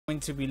going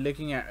to be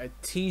looking at a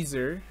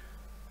teaser.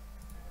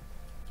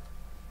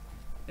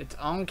 It's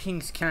on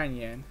Kings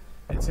Canyon.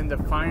 It's in the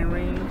fine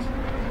range.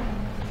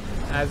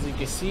 As you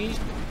can see,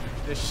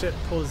 the ship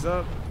pulls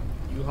up.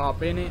 You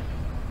hop in it.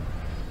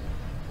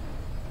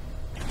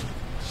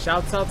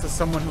 Shouts out to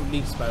someone who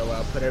leaks, by the way.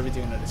 I'll put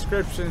everything in the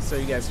description so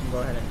you guys can go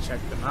ahead and check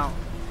them out.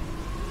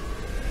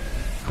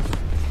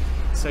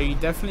 So you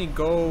definitely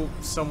go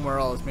somewhere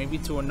else, maybe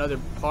to another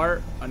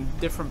part, a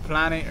different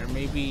planet, or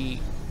maybe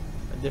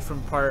a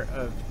different part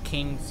of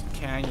Kings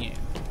Canyon.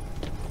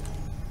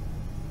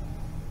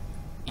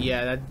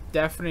 Yeah, that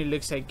definitely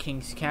looks like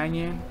Kings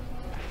Canyon.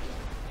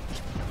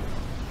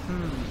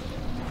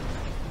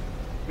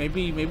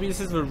 Maybe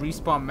this is what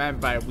Respawn meant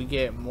by we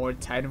get more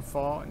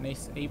Titanfall in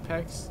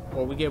Apex,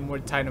 or we get more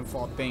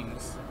Titanfall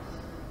things.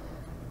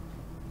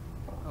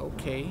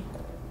 Okay.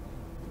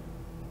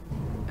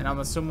 And I'm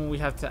assuming we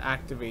have to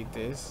activate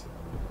this.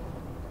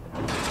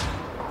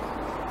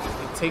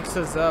 It takes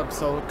us up,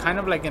 so kind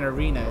of like an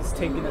arena. It's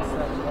taking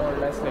us up more or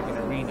less like an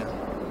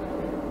arena.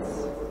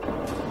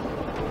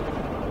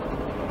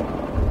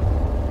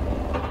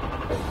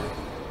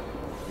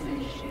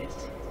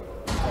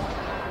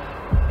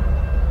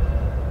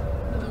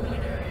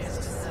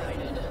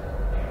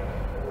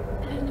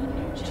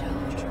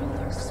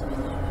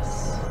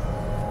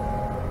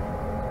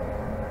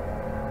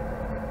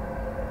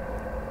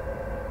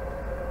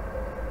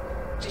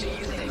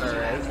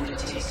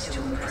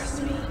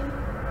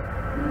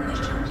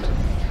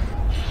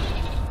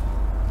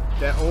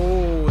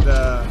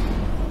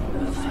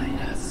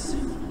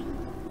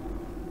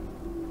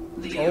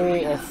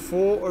 A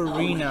full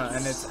arena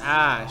and it's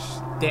Ash.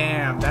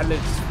 Damn, that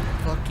looks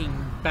fucking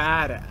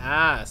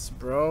badass,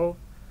 bro.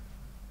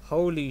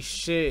 Holy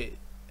shit.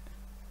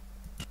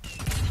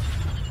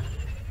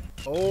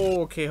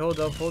 Oh, okay, hold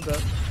up.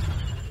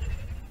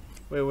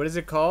 Wait, what is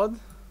it called?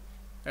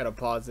 I gotta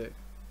pause it.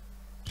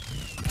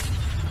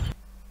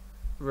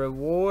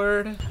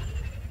 Reward.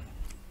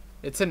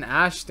 It's an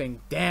Ash thing.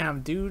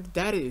 Damn, dude,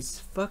 that is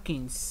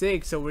fucking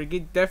sick. So we're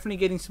definitely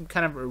getting some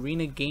kind of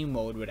arena game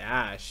mode with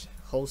Ash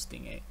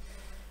hosting it.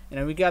 And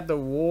then we got the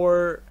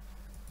war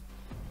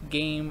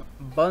game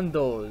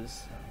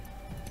bundles.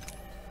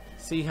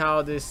 See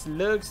how this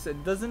looks?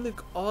 It doesn't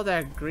look all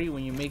that great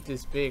when you make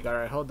this big.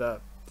 Alright, hold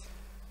up.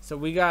 So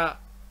we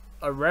got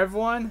a Rev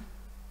 1,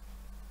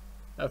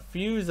 a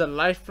Fuse, a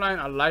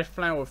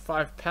Lifeline with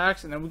 5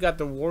 packs, and then we got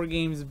the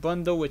Wargames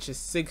bundle, which is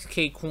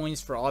 6k coins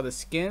for all the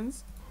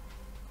skins.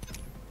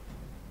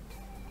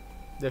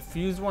 The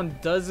Fuse one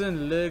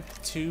doesn't look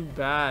too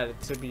bad,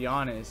 to be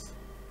honest.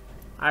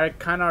 I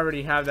kind of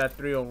already have that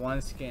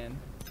 301 skin.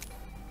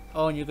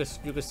 Oh, and you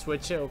could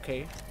switch it.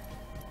 Okay.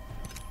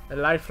 The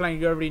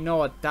Lifeline, you already know,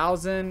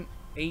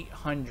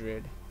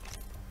 1,800.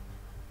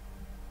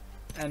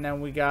 And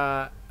then we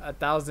got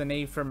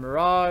 1,008 for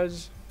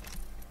Mirage.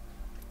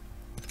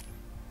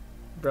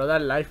 Bro,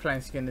 that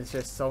Lifeline skin is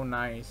just so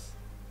nice.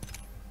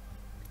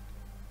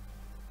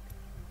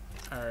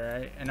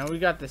 Alright, and then we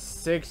got the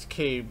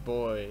 6k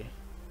boy.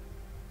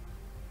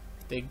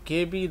 The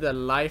Gibby, the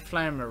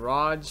Lifeline,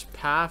 Mirage,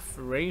 Path,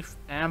 Wraith,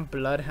 and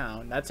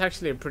Bloodhound. That's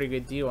actually a pretty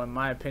good deal, in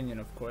my opinion,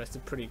 of course. It's a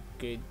pretty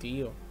good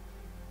deal.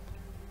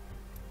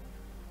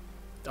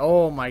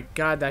 Oh my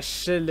god, that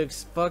shit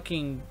looks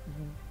fucking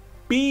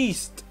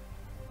beast.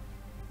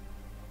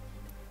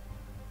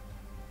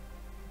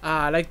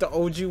 I like the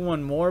OG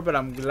one more, but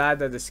I'm glad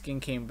that the skin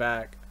came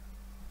back.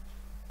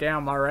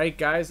 Damn, alright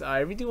guys.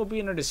 Everything will be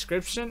in the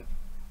description.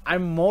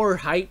 I'm more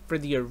hyped for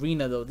the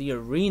arena though. The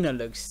arena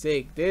looks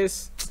sick.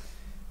 This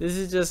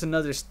is just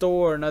another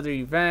store, another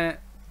event.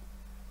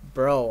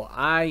 Bro,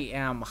 I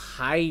am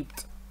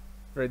hyped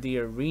for the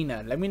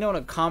arena. Let me know in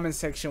the comment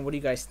section what do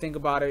you guys think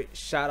about it.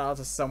 Shout out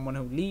to someone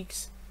who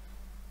leaks.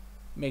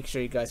 Make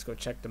sure you guys go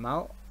check them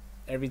out.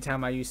 Every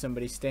time I use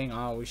somebody's thing,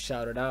 I always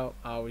shout it out.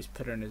 I always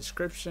put it in the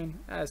description,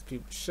 as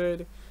people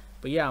should.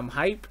 But yeah, I'm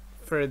hyped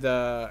for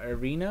the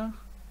arena.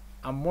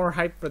 I'm more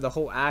hyped for the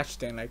whole Ash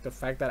thing. Like the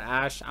fact that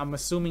Ash, I'm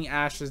assuming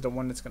Ash is the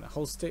one that's going to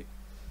host it.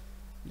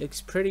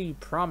 Looks pretty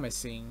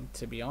promising,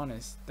 to be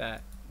honest.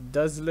 That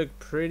does look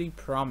pretty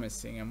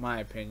promising in my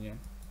opinion.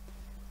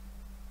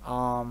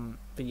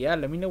 But yeah,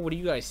 let me know what do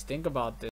you guys think about this.